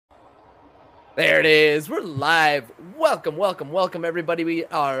There it is. We're live. Welcome, everybody. We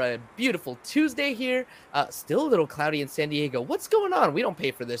are a beautiful Tuesday here. Still a little cloudy in San Diego. What's going on? We don't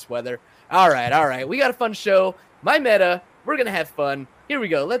pay for this weather. All right. We got a fun show. My meta. We're gonna have fun. Here we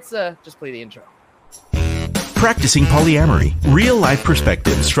go. Let's just play the intro. Practicing Polyamory. Real-life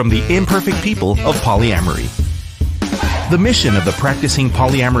perspectives from the imperfect people of polyamory. The mission of the Practicing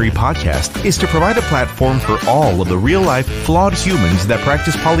Polyamory podcast is to provide a platform for all of the real-life, flawed humans that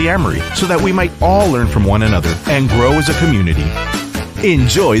practice polyamory so that we might all learn from one another and grow as a community.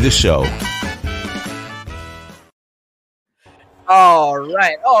 Enjoy the show. All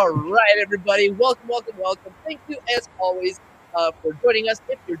right, everybody. Welcome. Thank you, as always, for joining us.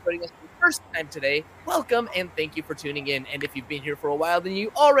 If you're joining us for the first time today, welcome, and thank you for tuning in. And if you've been here for a while, then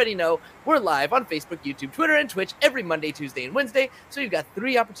you already know we're live on Facebook, YouTube, Twitter, and Twitch every Monday, Tuesday, and Wednesday. So you've got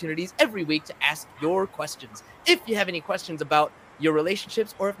 3 opportunities every week to ask your questions. If you have any questions about your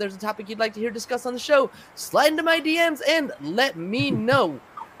relationships, or if there's a topic you'd like to hear discussed on the show, slide into my DMs and let me know.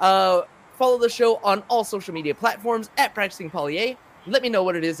 Follow the show on all social media platforms at Practicing Polya. Let me know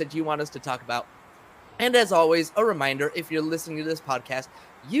what it is that you want us to talk about. And as always, a reminder, if you're listening to this podcast,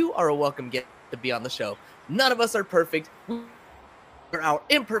 you are a welcome guest to be on the show. None of us are perfect. We're our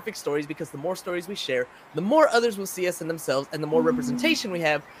imperfect stories, because the more stories we share, the more others will see us in themselves, and the more representation we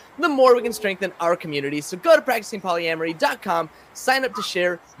have, the more we can strengthen our community. So go to practicingpolyamory.com, sign up to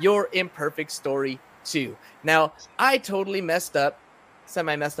share your imperfect story too. Now, I totally messed up.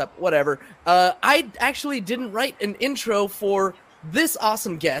 Semi-messed up, whatever. I actually didn't write an intro for this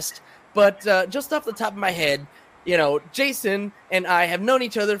awesome guest, but just off the top of my head, you know, Jason and I have known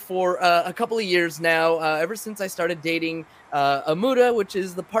each other for a couple of years now, ever since I started dating Amuda, which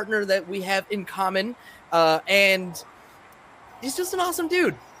is the partner that we have in common, and he's just an awesome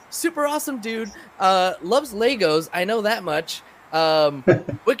dude. Super awesome dude. Loves Legos, I know that much.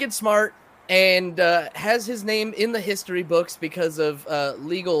 Wicked smart. And has his name in the history books because of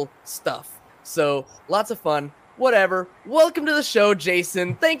legal stuff. So lots of fun. Whatever. Welcome to the show,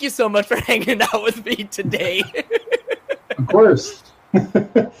 Jason. Thank you so much for hanging out with me today. Of course.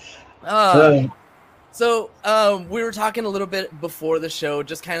 So we were talking a little bit before the show,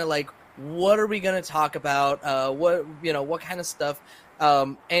 just kind of like, what are we going to talk about? What kind of stuff?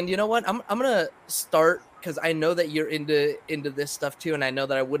 And you know what? I'm gonna start, because I know that you're into this stuff too, and I know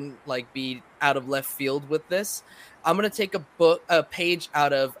that I wouldn't like be out of left field with this. I'm gonna take a page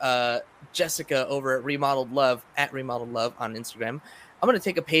out of Jessica over at Remodeled Love on Instagram. I'm gonna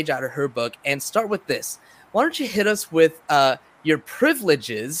take a page out of her book and start with this. Why don't you hit us with your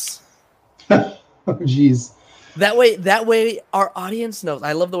privileges? Oh, geez. That way our audience knows.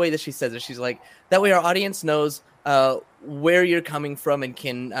 I love the way that she says it. She's like, that way our audience knows where you're coming from and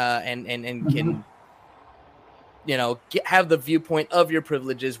can can have the viewpoint of your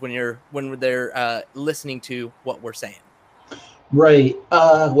privileges when they're listening to what we're saying. Right.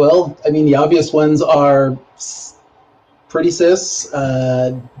 Well, I mean, the obvious ones are pretty cis,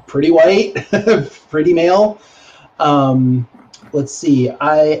 pretty white, pretty male. Let's see.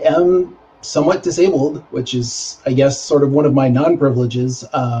 I am somewhat disabled, which is, I guess, sort of one of my non-privileges.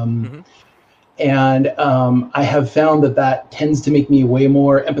 And I have found that tends to make me way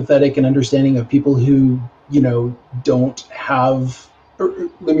more empathetic and understanding of people who, don't have, or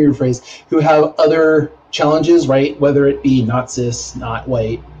let me rephrase, who have other challenges, right? Whether it be not cis, not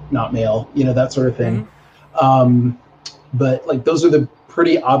white, not male, that sort of thing. But like, those are the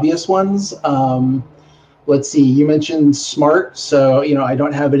pretty obvious ones. Let's see, you mentioned smart. So, I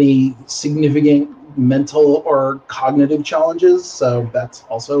don't have any significant mental or cognitive challenges. So that's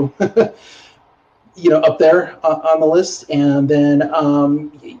also up there on the list. And then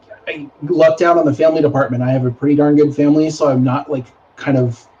I lucked out on the family department. I have a pretty darn good family, so I'm not like kind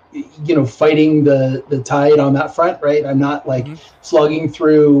of fighting the tide on that front, right? I'm not like slogging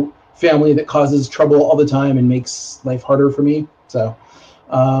through family that causes trouble all the time and makes life harder for me. So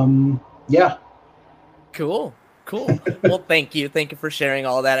yeah. Cool. Well, thank you for sharing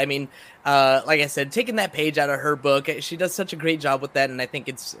all that. I mean, like I said, taking that page out of her book, she does such a great job with that, and I think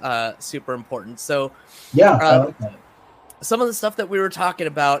it's super important. So yeah, I like that. Some of the stuff that we were talking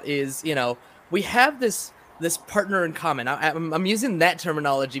about is, we have this partner in common. I'm using that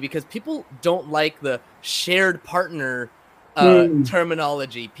terminology because people don't like the shared partner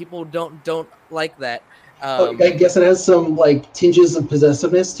terminology. People don't like that. I guess it has some like tinges of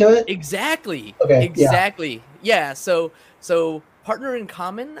possessiveness to it. Exactly. Okay. Exactly. Yeah. So partner in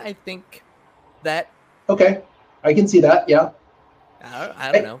common, I think that. Okay. I can see that. Yeah.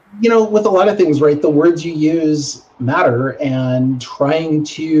 I don't know. You know, with a lot of things, right? The words you use matter, and trying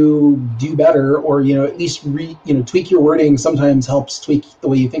to do better, or at least tweak your wording sometimes helps tweak the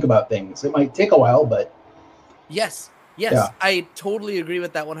way you think about things. It might take a while, but Yes, yeah. I totally agree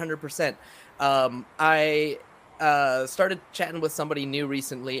with that 100%. I started chatting with somebody new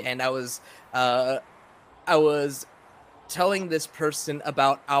recently, and I was telling this person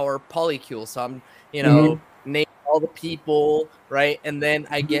about our polycule. So I'm, naming all the people, right? And then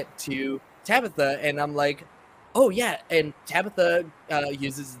I get to Tabitha, and I'm like, oh yeah, and Tabitha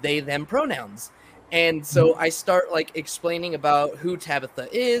uses they them pronouns. And so I start like explaining about who Tabitha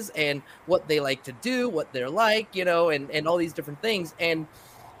is and what they like to do, what they're like, and all these different things. And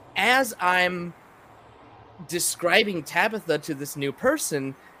as I'm describing Tabitha to this new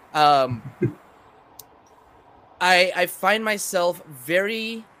person, I find myself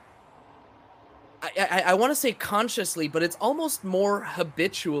very, I want to say consciously, but it's almost more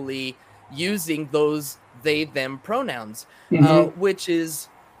habitually using those they them pronouns, which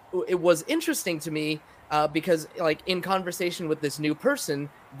it was interesting to me because like in conversation with this new person,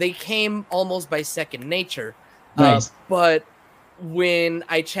 they came almost by second nature. Nice. But when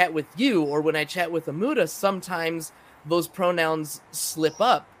I chat with you or when I chat with Amuda, sometimes those pronouns slip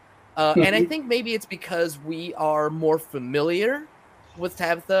up. And I think maybe it's because we are more familiar with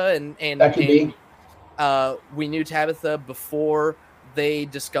Tabitha and That could be. we knew Tabitha before they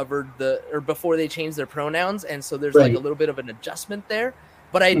discovered before they changed their pronouns. And so there's like a little bit of an adjustment there.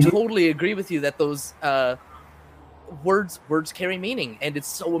 But I totally agree with you that those words carry meaning. And it's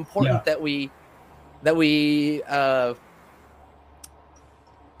so important that we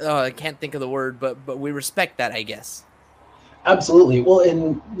I can't think of the word, but we respect that, I guess. Absolutely. Well,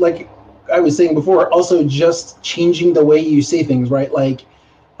 and like I was saying before, also just changing the way you say things, right? Like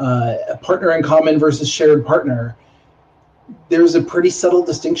a partner in common versus shared partner. There's a pretty subtle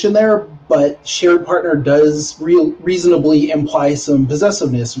distinction there, but shared partner does reasonably imply some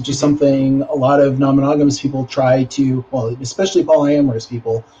possessiveness, which is something a lot of non-monogamous people try to, well, especially polyamorous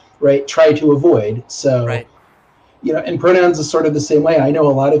people, right, try to avoid. So, right. And pronouns is sort of the same way. I know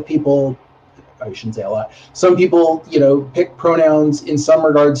a lot of people, I shouldn't say a lot, some people, pick pronouns in some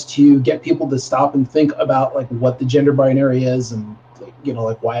regards to get people to stop and think about like what the gender binary is and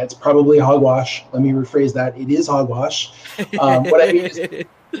like why it's probably hogwash. Let me rephrase that. It is hogwash. What I mean is,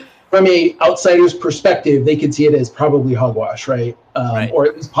 from a outsider's perspective, they could see it as probably hogwash, right? Right. Or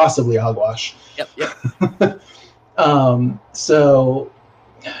at least possibly hogwash. Yep. So,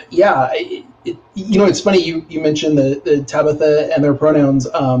 yeah, it's funny you mentioned the Tabitha and their pronouns.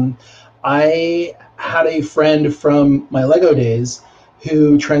 I had a friend from my Lego days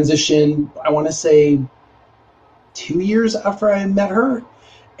who transitioned, I want to say 2 years after I met her,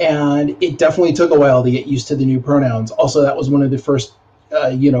 and it definitely took a while to get used to the new pronouns. Also, that was one of the first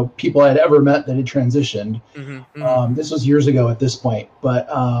people I'd ever met that had transitioned. This was years ago at this point, but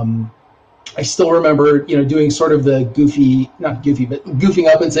I still remember doing sort of the not goofy, but goofing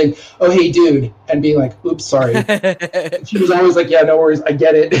up and saying, "Oh, hey dude," and being like, "Oops, sorry." She was always like, "Yeah, no worries, I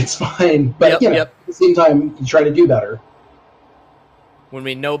get it, it's fine." But at the same time, you try to do better. When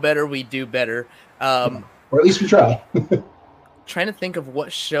we know better, we do better. Or at least we try. Trying to think of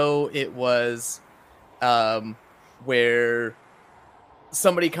what show it was where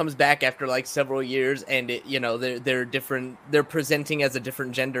somebody comes back after like several years and they're different, they're presenting as a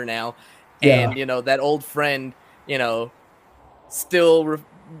different gender now. And that old friend still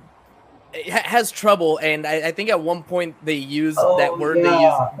has trouble, and I think at one point they used that word.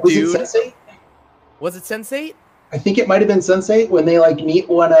 Yeah. They used dude. Was it Sensei? Was it Sensei? I think it might have been Sensei when they like meet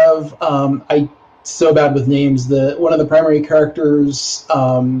one of I so bad with names. One of the primary characters.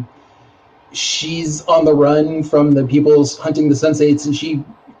 She's on the run from the people's hunting the sensates, and she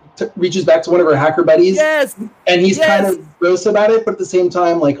reaches back to one of her hacker buddies. Yes. And he's kind of gross about it, but at the same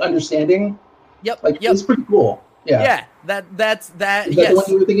time, like understanding. Yep. It's pretty cool. Yeah. Yeah. That's that. Is that the one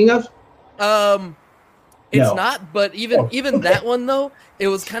you were thinking of? It's not, but even that one though, it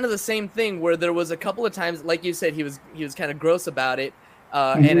was kind of the same thing where there was a couple of times, like you said, he was kind of gross about it,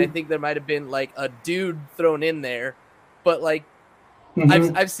 and I think there might have been like a dude thrown in there, but like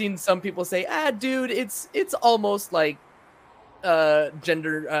I've seen some people say, dude, it's almost like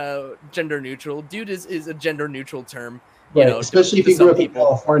gender neutral. Dude is a gender neutral term. Right, especially if you grew up in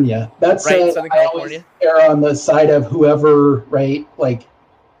California. That's right, Southern California. I always err on the side of whoever, right? Like,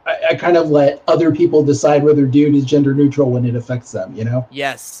 I kind of let other people decide whether dude is gender neutral when it affects them,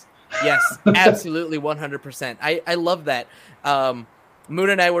 Yes, absolutely, 100%. I love that. Moon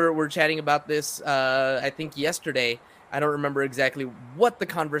and I were chatting about this, I think yesterday. I don't remember exactly what the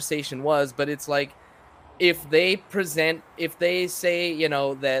conversation was, but it's like, if they say, you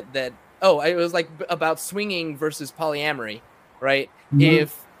know, that it was like about swinging versus polyamory, right? Mhm.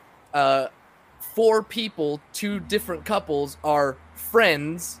 If 4 people, 2 different couples are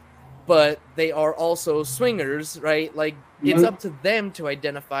friends, but they are also swingers, right? Like it's Mhm. up to them to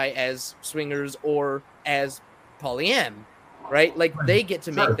identify as swingers or as polyam, right? Like they get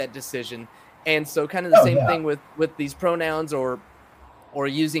to make Sure. that decision. And so kind of the Oh same yeah. thing with these pronouns or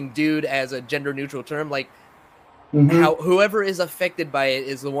using dude as a gender neutral term, like Hmm. how whoever is affected by it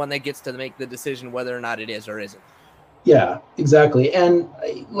is the one that gets to make the decision whether or not it is or isn't Yeah, exactly. And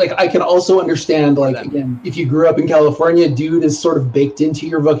like I can also understand, for like them. again, if you grew up in California, dude is sort of baked into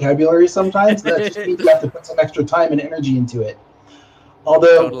your vocabulary sometimes. That just means you have to put some extra time and energy into it.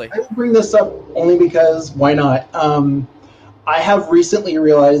 Although Totally. I will bring this up only because why not? I have recently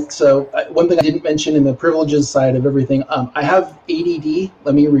realized. So one thing I didn't mention in the privileges side of everything, I have ADD.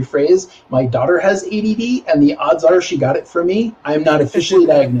 Let me rephrase. My daughter has ADD, and the odds are she got it from me. I'm not officially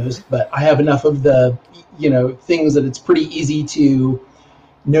diagnosed, but I have enough of the things that it's pretty easy to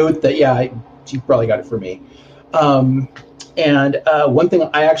note that she probably got it from me. Um, and one thing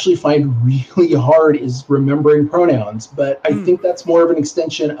I actually find really hard is remembering pronouns, but I think that's more of an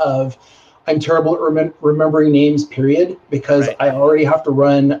extension of I'm terrible at remembering names, period, because Right. I already have to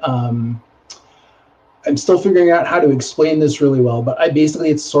run. I'm still figuring out how to explain this really well, but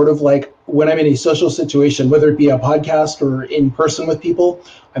it's sort of like when I'm in a social situation, whether it be a podcast or in person with people,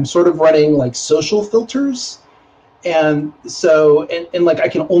 I'm sort of running like social filters. And so, and like I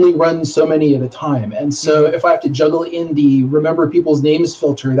can only run so many at a time. And so if I have to juggle in the remember people's names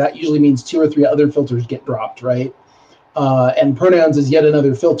filter, that usually means 2 or 3 other filters get dropped, right? And pronouns is yet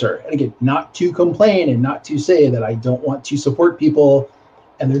another filter. And again, not to complain and not to say that I don't want to support people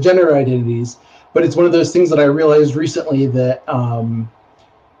and their gender identities, but it's one of those things that I realized recently that,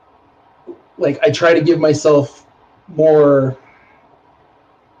 like, I try to give myself more,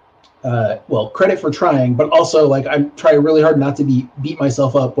 credit for trying, but also like I try really hard not to beat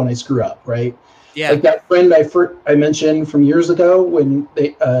myself up when I screw up, right? Yeah. Like that friend I mentioned from years ago when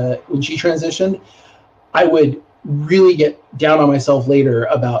she transitioned, I would really get down on myself later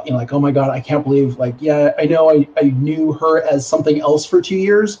about, like, oh my God, I can't believe, like, yeah, I know I knew her as something else for 2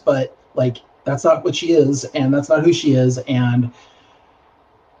 years, but like, that's not what she is. And that's not who she is. And,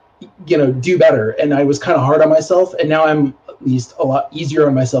 do better. And I was kind of hard on myself. And now I'm at least a lot easier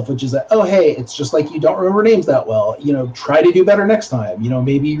on myself, which is that, oh, hey, it's just like you don't remember names that well, try to do better next time.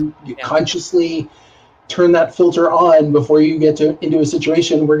 Maybe you consciously turn that filter on before you get into a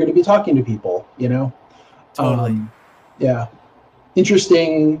situation we're going to be talking to people, Totally. Yeah.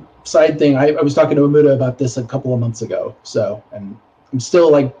 Interesting side thing. I was talking to Amuda about this a couple of months ago. So, and I'm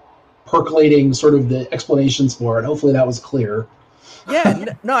still like percolating sort of the explanations for it. Hopefully that was clear. Yeah,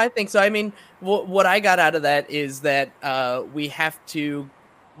 no, I think so. I mean, what I got out of that is that we have to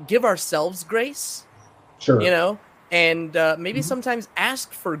give ourselves grace, Sure. and maybe sometimes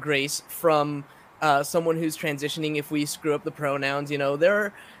ask for grace from someone who's transitioning if we screw up the pronouns.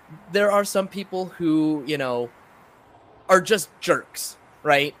 There are some people who, are just jerks,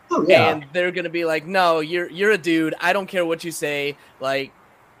 right? Oh, yeah. And they're going to be like, no, you're a dude. I don't care what you say. Like,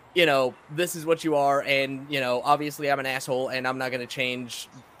 this is what you are. And, obviously I'm an asshole and I'm not going to change,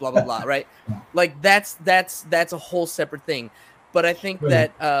 blah, blah, blah. Right. Like that's a whole separate thing. But I think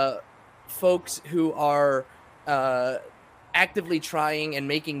that folks who are actively trying and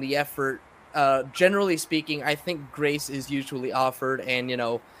making the effort, generally speaking, I think grace is usually offered. And,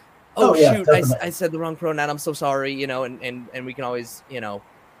 shoot, I said the wrong pronoun. I'm so sorry, and we can always,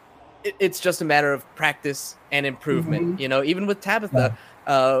 it's just a matter of practice and improvement, even with Tabitha,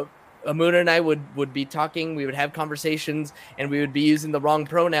 Amuna and I would be talking, we would have conversations and we would be using the wrong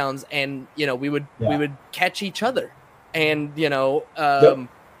pronouns and, we would catch each other and,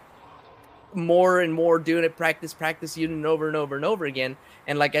 more and more doing it, practice, using it over and over and over again.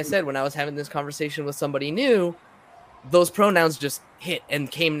 And like I said, when I was having this conversation with somebody new, those pronouns just hit and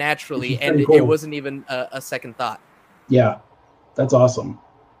came naturally, and cool. it wasn't even a second thought. Yeah, that's awesome.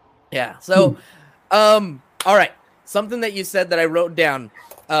 Yeah. So, all right. Something that you said that I wrote down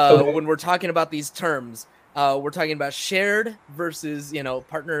when we're talking about these terms, we're talking about shared versus,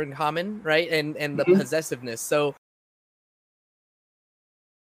 partner in common, right? And the possessiveness. So,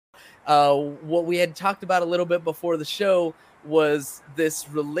 what we had talked about a little bit before the show was this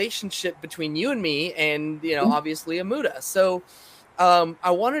relationship between you and me and, obviously Amuda. So I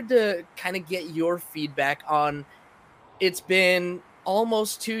wanted to kind of get your feedback on, it's been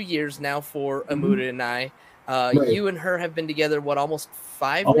almost 2 years now for Amuda and I. You and her have been together, almost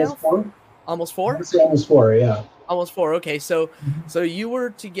 5 now? 4? Almost 4? Almost 4, yeah. Almost 4. Okay, so Mhm. so you were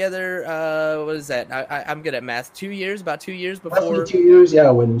together. What is that? I'm good at math. 2 years, about 2 years Roughly before. 2 years, yeah,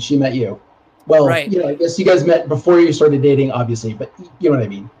 when she met you. Well, Right. I guess you guys met before you started dating, obviously, but you know what I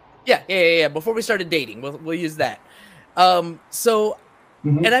mean. Yeah. Before we started dating, we'll use that. So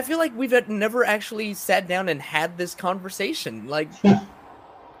Mhm. and I feel like we've never actually sat down and had this conversation. Like,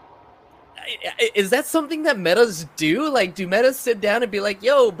 is that something that metas do? Like, do metas sit down and be like,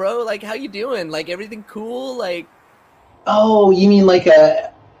 "Yo, bro, like, how you doing? Like, everything cool?" Like, Oh, you mean like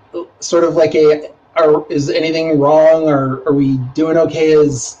a sort of like is anything wrong, or are we doing okay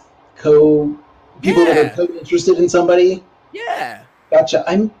as co people that are yeah, co-interested in somebody? yeah. Gotcha.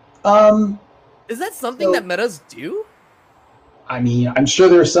 Um, Is that something that so, metas do? I mean, I'm sure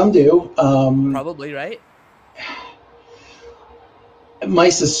there's some do. Probably, right? My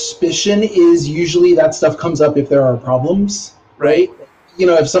suspicion is usually that stuff comes up if there are problems, Right.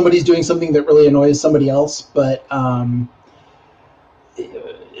 right? If somebody's doing something that really annoys somebody else, but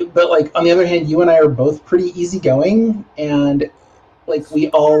like on the other hand, you and I are both pretty easygoing, and like we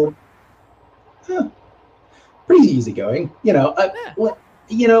all pretty easygoing, Yeah.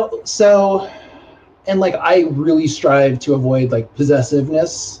 so and like I really strive to avoid like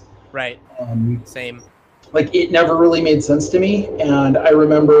possessiveness. Right. Um, Same. like it never really made sense to me, and I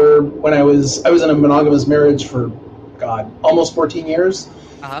remember when I was in a monogamous marriage for God almost 14 years,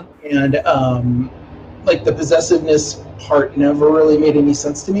 Uh-huh. and like the possessiveness part never really made any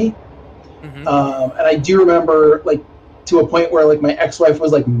sense to me. Mm-hmm. And I do remember like to a point where like my ex-wife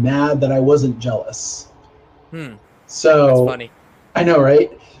was like mad that I wasn't jealous. That's So funny. I know,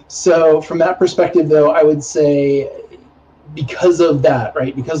 right? So from that perspective, though, I would say because of that,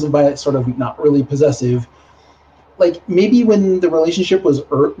 right? Because of my sort of not really possessive, like maybe when the relationship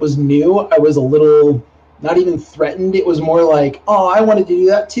was new, I was a little not even threatened. It was more like, oh, I wanted to do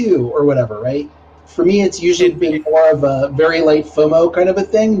that too, or whatever, right? For me, it's usually And been more of a very light FOMO kind of a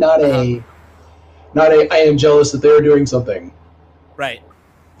thing, uh-huh. not a I am jealous that they're doing something, Right.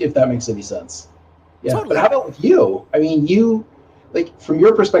 if that makes any sense. Yeah, but Totally. how about with you? I mean, you like from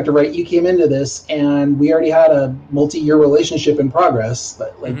your perspective, right? You came into this, and we already had a multi-year relationship in progress.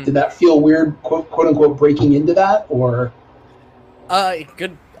 But like, Mm-hmm. did that feel weird, quote unquote, breaking into that, or?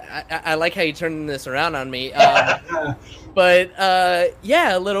 Good. I like how you turned this around on me. But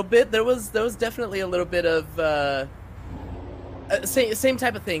yeah, a little bit. There was definitely a little bit of same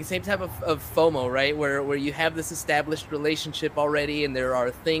type of thing, same type of FOMO, right? Where you have this established relationship already, and there are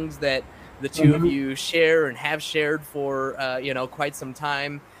things that the two of Mhm. you share and have shared for quite some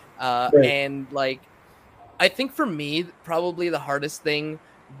time. Right. And like, I think for me, probably the hardest thing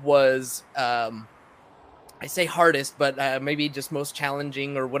was I say hardest, but maybe just most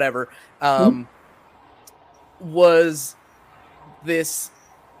challenging or whatever, Mhm. um, was this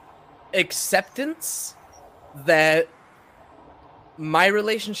acceptance that my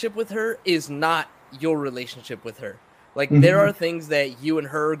relationship with her is not your relationship with her. Like, there Mhm. are things that you and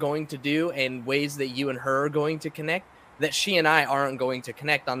her are going to do and ways that you and her are going to connect that she and I aren't going to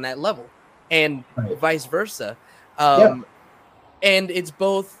connect on that level, and Right. vice versa. Yeah. And it's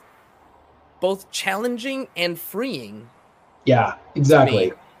both challenging and freeing Yeah. to me.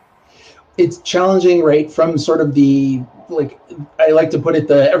 Exactly. It's challenging, right? From sort of the like, I like to put it,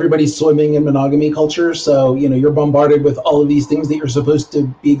 the everybody's swimming in monogamy culture. So you're bombarded with all of these things that you're supposed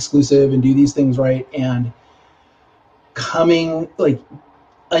to be exclusive and do these things right, and coming like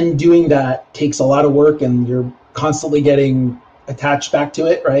undoing that takes a lot of work, and you're constantly getting attached back to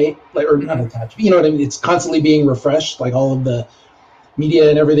it, right? Like, or not Mhm. attached, you know what I mean? It's constantly being refreshed. Like all of the media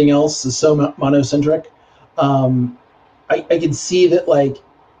and everything else is so monocentric. Um, I can see that like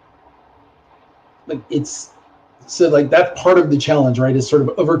it's so like that part of the challenge, right, is sort of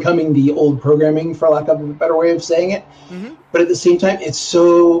overcoming the old programming, for lack of a better way of saying it. Mhm. But at the same time, it's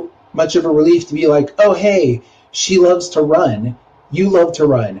so much of a relief to be like, oh, hey, she loves to run. You love to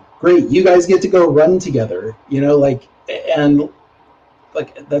run. Great. You guys get to go run together, like, and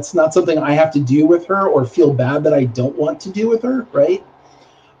like, that's not something I have to do with her or feel bad that I don't want to do with her. Right.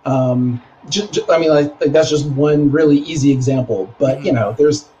 I mean, like that's just one really easy example, but Mhm.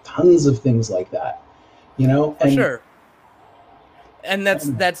 there's tons of things like that, For and, sure. And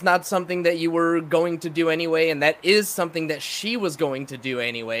that's not something that you were going to do anyway, and that is something that she was going to do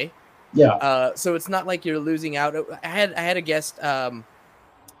anyway. yeah. So it's not like you're losing out. I had a guest. I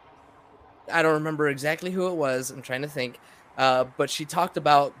don't remember exactly who it was. I'm trying to think. But she talked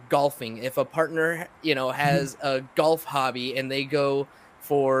about golfing. If a partner, has a golf hobby and they go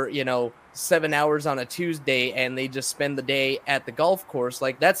for, 7 hours on a Tuesday and they just spend the day at the golf course,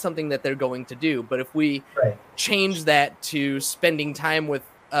 like that's something that they're going to do. But if we Right. change that to spending time with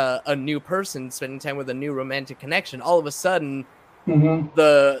a new person, spending time with a new romantic connection, all of a sudden Mm-hmm.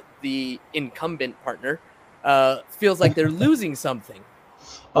 the incumbent partner feels like they're losing something.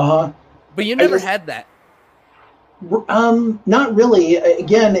 Uh-huh. But you never had that. Not really.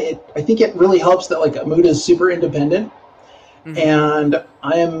 Again, I think it really helps that like Amuda is super independent, and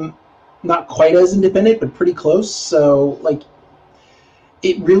I am not quite as independent, but pretty close. So like,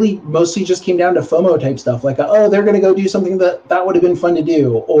 it really mostly just came down to FOMO type stuff, like oh, they're gonna go do something that would have been fun to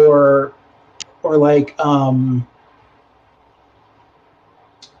do, or like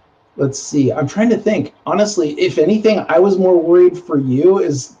let's see. I'm trying to think. Honestly, if anything, I was more worried for you,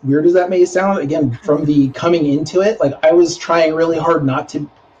 as weird as that may sound, again, from the coming into it. Like, I was trying really hard not to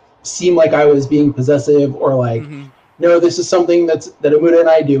seem like I was being possessive or like, no, this is something that Amuda and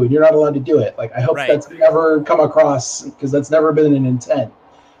I do, and you're not allowed to do it. Like, I hope that's never come across, because that's never been an intent,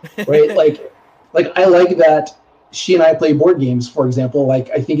 right? like I like that she and I play board games, for example.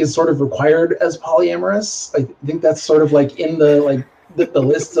 Like, I think is sort of required as polyamorous. I think that's sort of like in the like the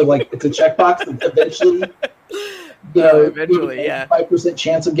list of like, it's a checkbox that eventually, yeah, 5%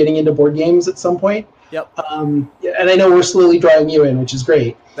 chance of getting into board games at some point. Yep. And I know we're slowly drawing you in, which is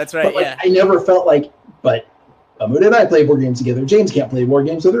great. That's right. But, like, yeah. I never felt like, but Amuda and I play board games together. James can't play board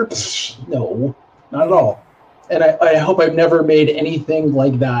games with her. No, not at all. And I hope I've never made anything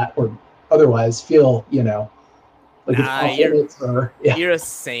like that or otherwise feel, like it's off limits or. Yeah. You're a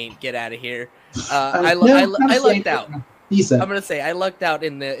saint. Get out of here. I lucked out. Decent. I'm gonna say I lucked out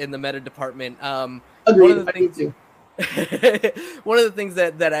in the meta department. Agreed. One of the things, one of the things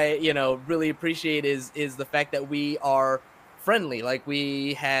that I really appreciate is the fact that we are friendly. Like,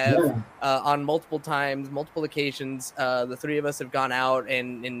 we have on multiple occasions, the three of us have gone out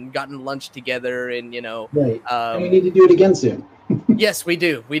and gotten lunch together, and right. And we need to do it again soon. Yes, we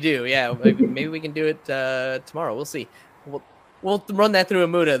do. Yeah, maybe we can do it tomorrow. We'll see. We'll run that through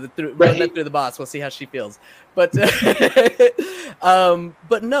Amuda, run that through the boss. We'll see how she feels. But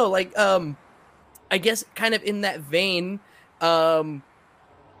but no, like I guess kind of in that vein,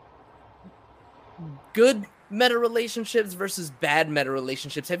 good meta relationships versus bad meta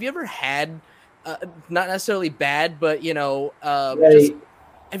relationships. Have you ever had not necessarily bad, but just,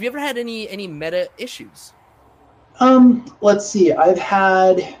 have you ever had any meta issues? Let's see. I've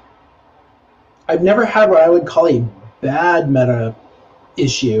never had what I would call a bad meta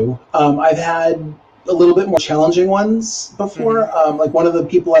issue. I've had a little bit more challenging ones before. Like, one of the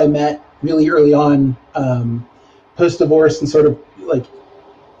people I met really early on, post-divorce, and sort of like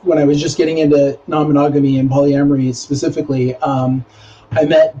when I was just getting into non-monogamy and polyamory specifically, I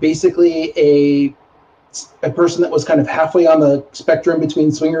met basically a person that was kind of halfway on the spectrum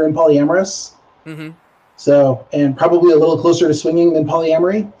between swinger and polyamorous. So, and probably a little closer to swinging than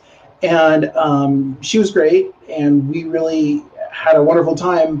polyamory. And she was great, and we really had a wonderful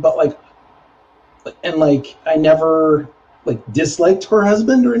time. But I never disliked her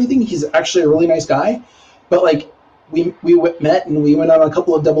husband or anything. He's actually a really nice guy. But we met and we went on a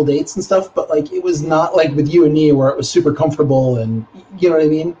couple of double dates and stuff. But it was not like with you and me where it was super comfortable, and you know what I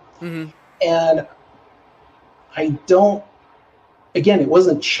mean. And I don't. Again, it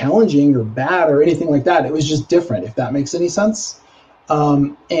wasn't challenging or bad or anything like that. It was just different, if that makes any sense.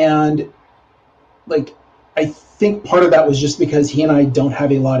 And I think part of that was just because he and I don't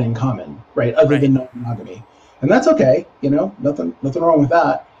have a lot in common, right? Other than non-monogamy, and that's okay. Nothing wrong with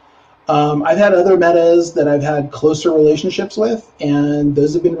that. I've had other metas that I've had closer relationships with, and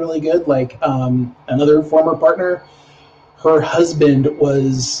those have been really good. Like, another former partner, her husband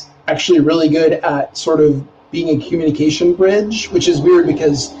was actually really good at sort of being a communication bridge, which is weird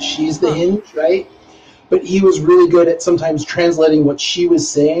because she's the hinge, right? But he was really good at sometimes translating what she was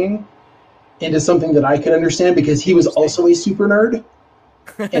saying into something that I could understand, because he was also a super nerd,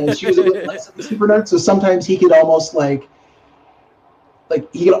 and she was a bit less of a super nerd. So sometimes he could almost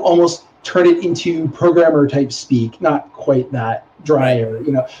he could almost turn it into programmer type speak, not quite that dry,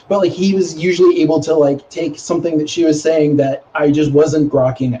 but he was usually able to take something that she was saying that I just wasn't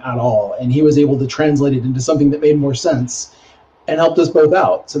grokking at all, and he was able to translate it into something that made more sense and helped us both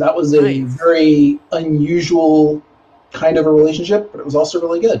out. So that was a very unusual kind of a relationship, but it was also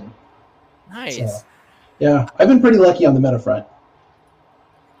really good. Nice. So, yeah, I've been pretty lucky on the meta front.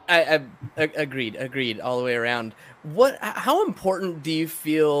 I agreed all the way around. How important do you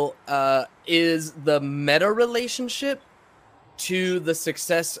feel is the meta relationship to the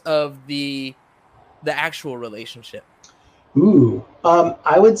success of the actual relationship? Ooh,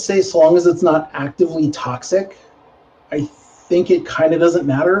 I would say so long as it's not actively toxic, I think it kind of doesn't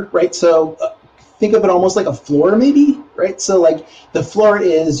matter, right? So think of it almost like a floor, maybe, right? So like the floor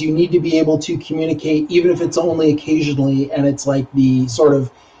is you need to be able to communicate, even if it's only occasionally, and it's like the sort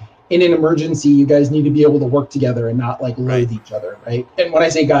of in an emergency, you guys need to be able to work together and not like loathe each other, right? And when I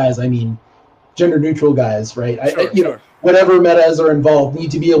say guys, I mean gender neutral guys, right? You know, whatever metas are involved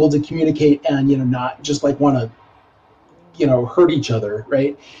need to be able to communicate and, you know, not just like want to, you know, hurt each other,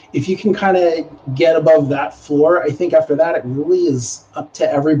 right? If you can kind of get above that floor, I think after that, it really is up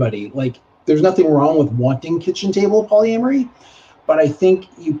to everybody. Like, there's nothing wrong with wanting kitchen table polyamory, but I think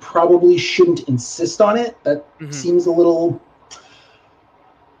you probably shouldn't insist on it. That seems a little...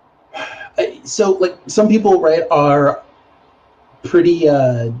 So, like, some people, right, are pretty...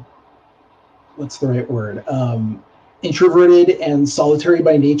 what's the right word? Introverted and solitary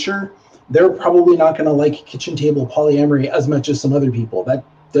by nature. They're probably not going to like kitchen table polyamory as much as some other people. That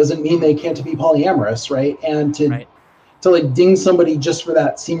doesn't mean they can't be polyamorous, right? And to like ding somebody just for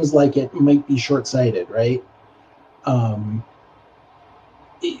that seems like it might be short-sighted, right?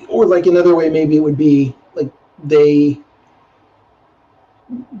 Or like another way, maybe it would be like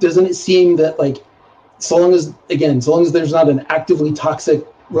doesn't it seem that like so long as there's not an actively toxic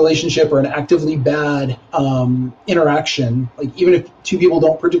relationship or an actively bad interaction, like even if two people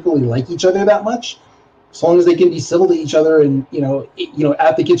don't particularly like each other that much, as long as they can be civil to each other and you know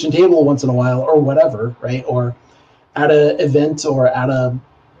at the kitchen table once in a while or whatever, right? Or at a event or at a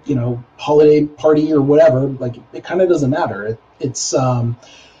holiday party or whatever, like it kind of doesn't matter. It's a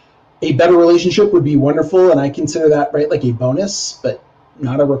better relationship would be wonderful, and I consider that, right, like a bonus, but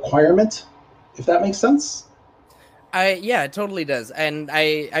not a requirement, if that makes sense. Yeah, it totally does. And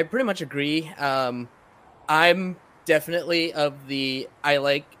I pretty much agree. I'm definitely of the, I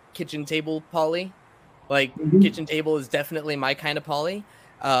like kitchen table poly. Like kitchen table is definitely my kind of poly.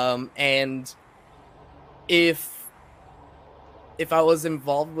 And if I was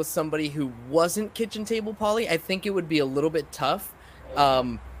involved with somebody who wasn't kitchen table poly, I think it would be a little bit tough.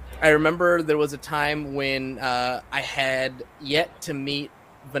 I remember there was a time when I had yet to meet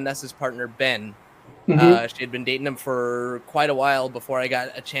Vanessa's partner, Ben. She had been dating him for quite a while before I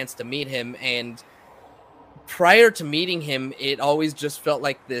got a chance to meet him. And prior to meeting him, it always just felt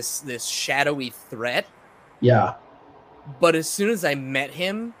like this shadowy threat. Yeah. But as soon as I met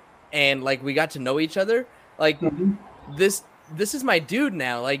him and like we got to know each other, like this is my dude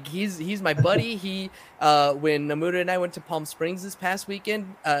now. Like he's my buddy. When Namura and I went to Palm Springs this past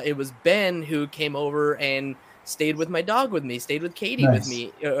weekend, it was Ben who came over and stayed with my dog with me, stayed with Katie with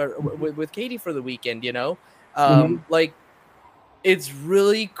me, with Katie for the weekend, like it's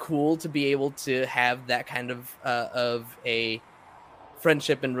really cool to be able to have that kind of a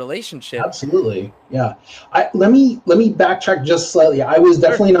friendship and relationship. Absolutely. Yeah. Let me backtrack just slightly. I was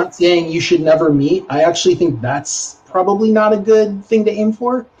definitely not saying you should never meet. I actually think that's probably not a good thing to aim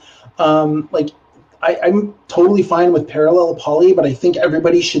for. I'm totally fine with parallel poly, but I think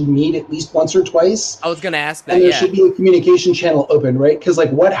everybody should meet at least once or twice. I was going to ask that. And there should be a communication channel open, right? Because like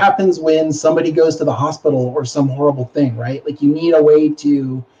what happens when somebody goes to the hospital or some horrible thing, right? Like you need a way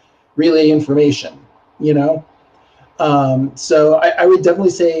to relay information, So I would definitely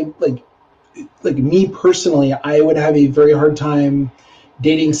say like me personally, I would have a very hard time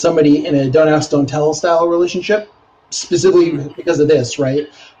dating somebody in a don't ask, don't tell style relationship, specifically because of this, right?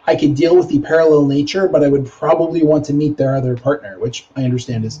 I could deal with the parallel nature, but I would probably want to meet their other partner, which I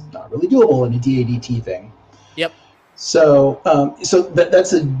understand is not really doable in a DADT thing. Yep. So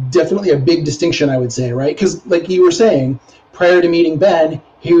that's definitely a big distinction, I would say, right? Because like you were saying, prior to meeting Ben,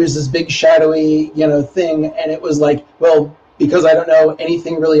 he was this big shadowy, thing, and it was like, well, because I don't know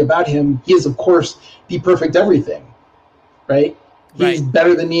anything really about him, he is, of course, the perfect everything, right? He's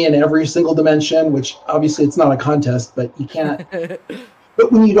better than me in every single dimension, which obviously it's not a contest, but you can't. But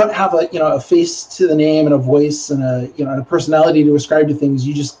when you don't have a face to the name and a voice and a personality to ascribe to things,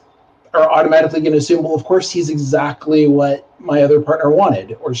 you just are automatically going to assume, well, of course, he's exactly what my other partner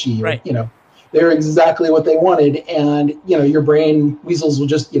wanted, or she, or, they're exactly what they wanted, and your brain weasels will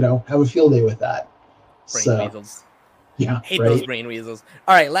just have a field day with that. Brain weasels. Yeah, hate those brain weasels.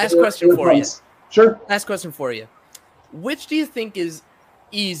 All right, last question for you. Sure. Last question for you. Which do you think is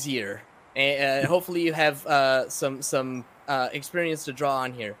easier? And hopefully you have some experience to draw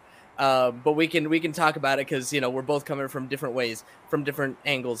on here, but we can talk about it because we're both coming from different ways, from different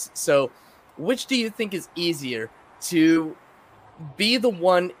angles. So, which do you think is easier, to be the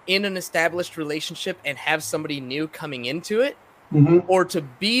one in an established relationship and have somebody new coming into it, or to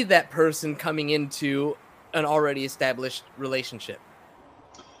be that person coming into an already established relationship?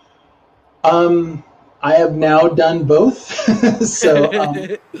 I have now done both. So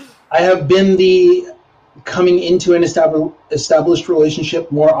I have been the coming into an established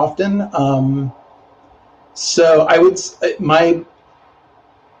relationship more often. So I would my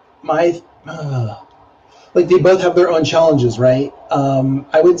like they both have their own challenges, right?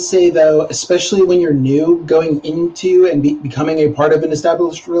 I would say though, especially when you're new, going into and becoming a part of an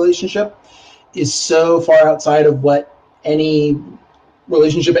established relationship is so far outside of what any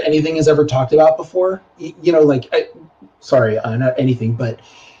relationship anything has ever talked about before. Not anything, but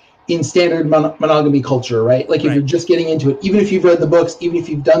in standard monogamy culture, right? Like if you're just getting into it, even if you've read the books, even if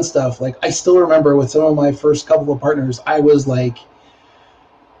you've done stuff, like I still remember with some of my first couple of partners, I was like,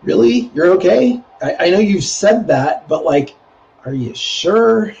 really? You're okay? I know you've said that, but like, are you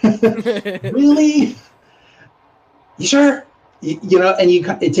sure? Really? You sure?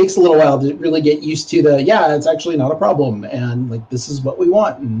 It takes a little while to really get used to it's actually not a problem. And like, this is what we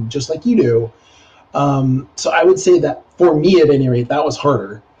want. And just like you do. So I would say that for me, at any rate, that was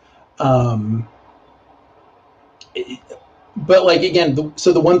harder. But like, again,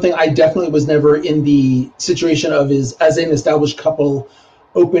 the one thing I definitely was never in the situation of is as an established couple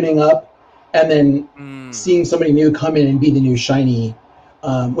opening up and then seeing somebody new come in and be the new shiny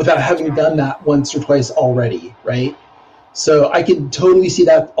without having done that once or twice already, right? So I could totally see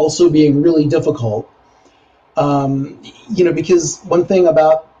that also being really difficult. Because one thing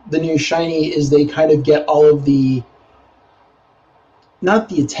about the new shiny is they kind of get all of the, not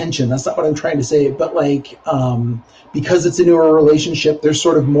the attention, that's not what I'm trying to say, but like, because it's a newer relationship, there's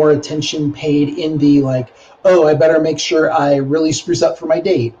sort of more attention paid in the like, oh, I better make sure I really spruce up for my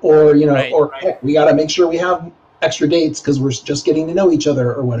date, or, heck, we got to make sure we have extra dates because we're just getting to know each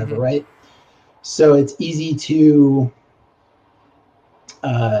other or whatever, right? So it's easy to,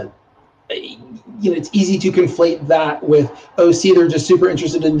 it's easy to conflate that with, oh, see, they're just super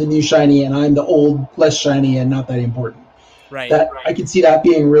interested in the new shiny and I'm the old, less shiny and not that important. Right. I could see that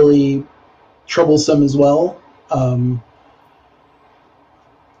being really troublesome as well.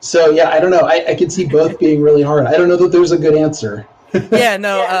 So yeah, I don't know. I could see both being really hard. I don't know that there's a good answer. Yeah,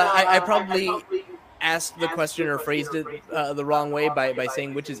 no, I probably asked the question or phrased it the wrong way by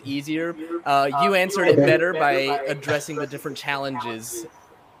saying which is easier. You answered it better by addressing the different challenges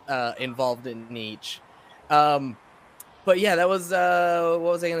involved in each. But yeah, that was what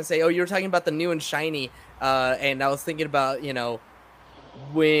was I going to say? Oh, you were talking about the new and shiny, and I was thinking about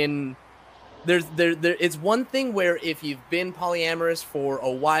when there it's one thing where if you've been polyamorous for a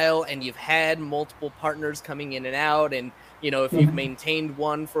while and you've had multiple partners coming in and out, and if you've maintained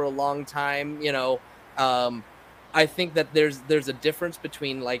one for a long time, I think that there's a difference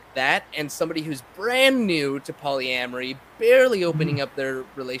between like that and somebody who's brand new to polyamory, barely opening up their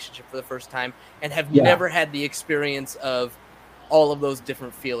relationship for the first time, and have never had the experience of all of those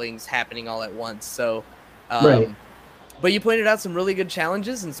different feelings happening all at once. So, but you pointed out some really good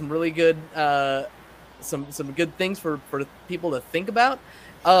challenges and some really good, some good things for people to think about.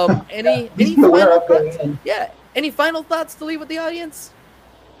 Any final thoughts? Yeah. Any final thoughts to leave with the audience?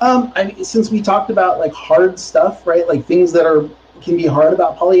 Since we talked about like hard stuff, right? Like things that can be hard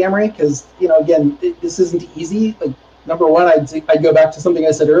about polyamory, because again, this isn't easy. Like number one, I'd go back to something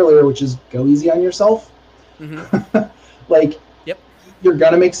I said earlier, which is go easy on yourself. Like, you're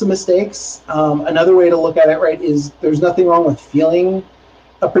gonna make some mistakes. Another way to look at it, right, is there's nothing wrong with feeling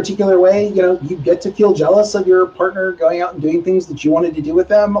a particular way. You get to feel jealous of your partner going out and doing things that you wanted to do with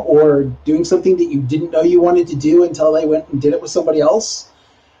them, or doing something that you didn't know you wanted to do until they went and did it with somebody else.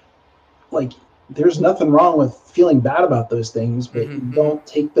 Like, there's nothing wrong with feeling bad about those things, but you don't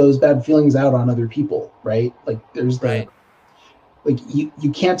take those bad feelings out on other people, right? Like, there's like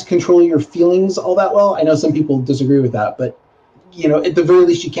you can't control your feelings all that well. I know some people disagree with that, but at the very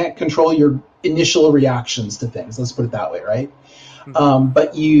least, you can't control your initial reactions to things. Let's put it that way, right?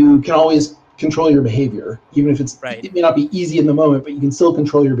 But you can always control your behavior, even if it may not be easy in the moment, but you can still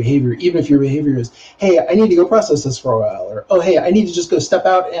control your behavior, even if your behavior is, hey, I need to go process this for a while, or, oh, hey, I need to just go step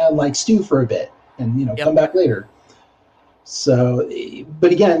out and like stew for a bit and, come back later. So,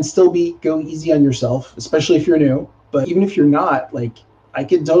 but again, still go easy on yourself, especially if you're new. But even if you're not, like, I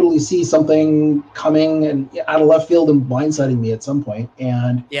could totally see something coming and out of left field and blindsiding me at some point.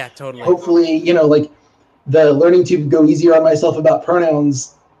 And yeah, totally. Hopefully, like the learning to go easier on myself about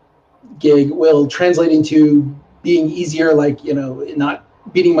pronouns gig will translate into being easier, like, not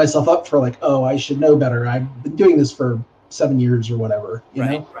beating myself up for like, oh, I should know better. I've been doing this for 7 years or whatever, you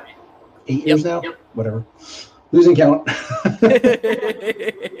know? 8 years now? Whatever. Losing count.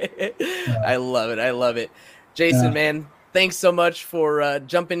 I love it. Jason, man, thanks so much for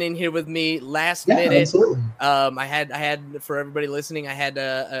jumping in here with me last minute. Absolutely. I had for everybody listening, I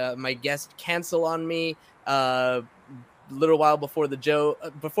had my guest cancel on me a little while before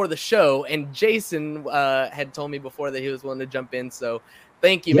the show, and Jason had told me before that he was willing to jump in. So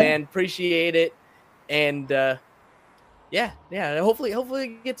thank you, man. Appreciate it. And yeah.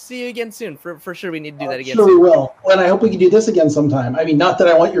 Hopefully get to see you again soon. For sure, we need to do that again. Sure, soon. we will. And I hope we can do this again sometime. I mean, not that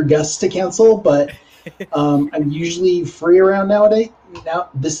I want your guests to cancel, but I'm usually free around nowadays. Now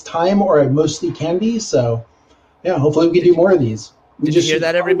this time, or I mostly can be. So yeah, hopefully we can do more of these. Did you hear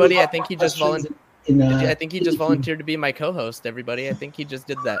that, everybody? I think he just volunteered. I think he just volunteered to be my co-host. Everybody, I think he just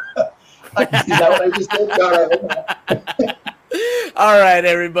did that. Is that what I just did? God, I hope not. All right,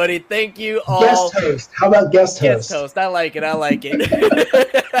 everybody. Thank you all. Guest host. How about guest host? Guest host. I like it.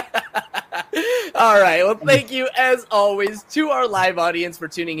 All right. Well, thank you, as always, to our live audience for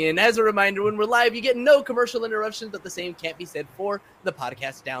tuning in. As a reminder, when we're live, you get no commercial interruptions, but the same can't be said for the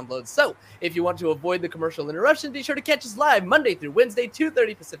podcast downloads. So if you want to avoid the commercial interruptions, be sure to catch us live Monday through Wednesday,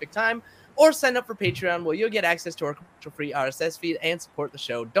 2:30 Pacific time, or sign up for Patreon, where you'll get access to our commercial-free RSS feed and support the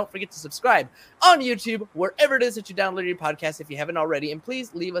show. Don't forget to subscribe on YouTube, wherever it is that you download your podcast if you haven't already, and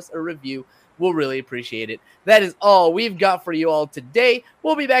please leave us a review. We'll really appreciate it. That is all we've got for you all today.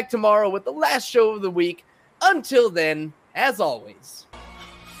 We'll be back tomorrow with the last show of the week. Until then, as always,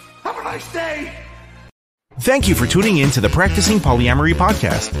 have a nice day. Thank you for tuning in to the Practicing Polyamory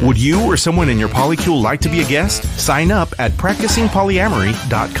podcast. Would you or someone in your polycule like to be a guest? Sign up at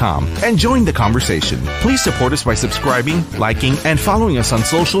practicingpolyamory.com and join the conversation. Please support us by subscribing, liking, and following us on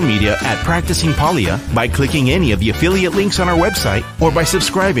social media at Practicing Polya by clicking any of the affiliate links on our website or by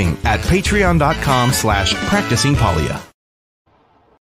subscribing at patreon.com/practicingpolya.